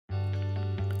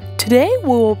Today we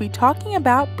will be talking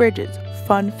about bridges.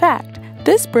 Fun fact,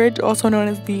 this bridge, also known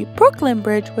as the Brooklyn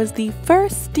Bridge, was the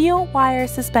first steel wire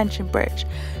suspension bridge.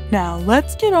 Now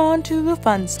let's get on to the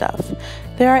fun stuff.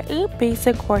 There are 8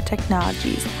 basic core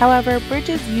technologies. However,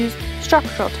 bridges use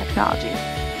structural technology.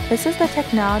 This is the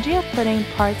technology of putting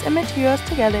parts and materials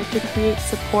together to create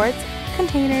supports,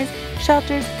 containers,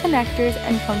 shelters, connectors,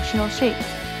 and functional shapes.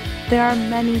 There are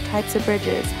many types of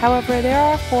bridges. However, there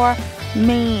are 4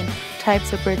 main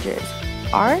types of bridges: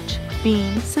 arch,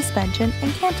 beam, suspension,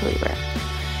 and cantilever.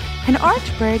 An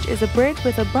arch bridge is a bridge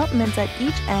with abutments at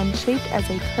each end shaped as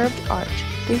a curved arch.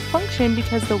 They function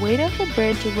because the weight of the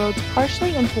bridge loads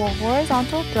partially into a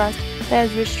horizontal thrust that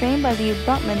is restrained by the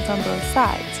abutments on both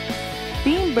sides.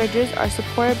 Beam bridges are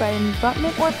supported by an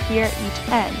abutment or pier at each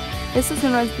end. This is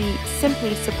known as the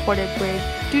simply supported bridge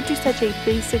due to such a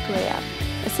basic layout.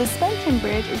 A suspension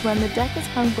bridge is when the deck is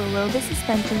hung below the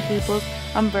suspension cables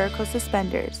on vertical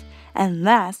suspenders. And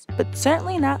last, but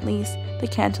certainly not least, the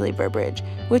cantilever bridge,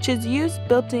 which is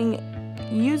using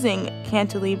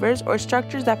cantilevers or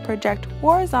structures that project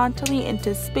horizontally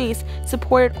into space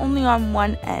supported only on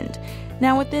one end.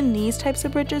 Now within these types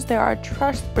of bridges, there are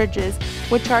truss bridges,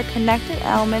 which are connected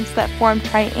elements that form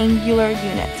triangular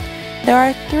units. There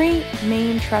are 3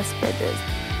 main truss bridges: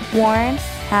 Warren,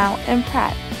 Howe, and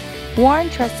Pratt. Warren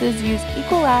trusses use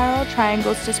equilateral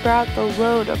triangles to spread out the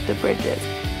load of the bridges.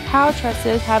 Howe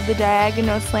trusses have the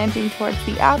diagonal slanting towards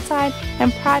the outside,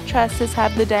 and Pratt trusses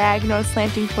have the diagonal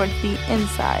slanting towards the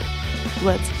inside.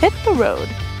 Let's hit the road.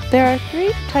 There are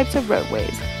 3 types of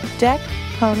roadways: deck,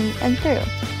 pony, and through.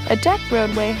 A deck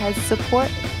roadway has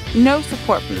no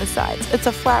support from the sides. It's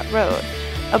a flat road.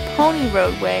 A pony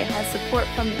roadway has support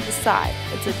from the side.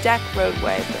 It's a deck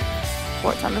roadway with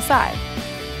supports on the side.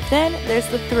 Then there's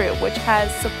the through, which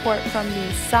has support from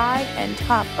the side and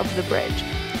top of the bridge.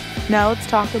 Now let's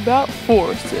talk about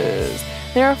forces.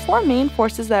 There are 4 main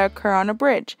forces that occur on a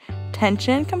bridge: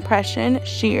 tension, compression,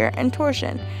 shear, and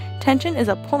torsion. Tension is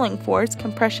a pulling force,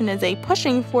 compression is a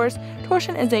pushing force,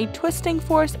 torsion is a twisting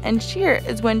force, and shear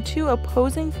is when 2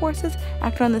 opposing forces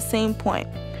act on the same point.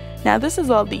 Now this is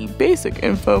all the basic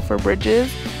info for bridges.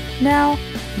 Now,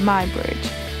 my bridge.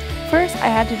 First, I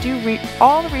had to do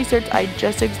all the research I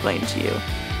just explained to you.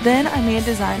 Then I made a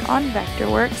design on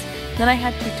Vectorworks. Then I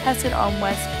had to test it on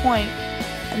West Point.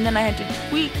 And then I had to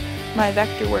tweak my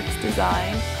Vectorworks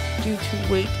design due to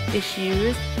weight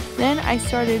issues. Then I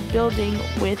started building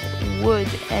with wood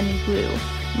and glue.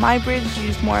 My bridge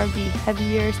used more of the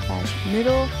heavier /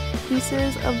 middle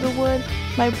pieces of the wood.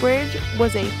 My bridge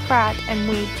was a Pratt and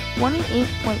weighed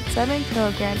 28.7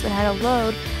 kilograms and had a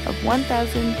load of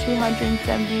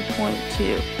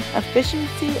 1,270.2,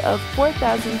 efficiency of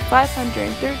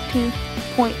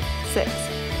 4,513.6.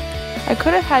 I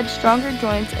could have had stronger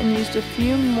joints and used a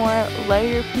few more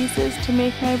layer pieces to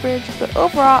make my bridge, but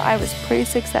overall I was pretty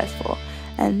successful.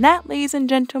 And that, ladies and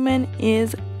gentlemen,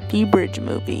 is the Bridge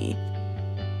Movie.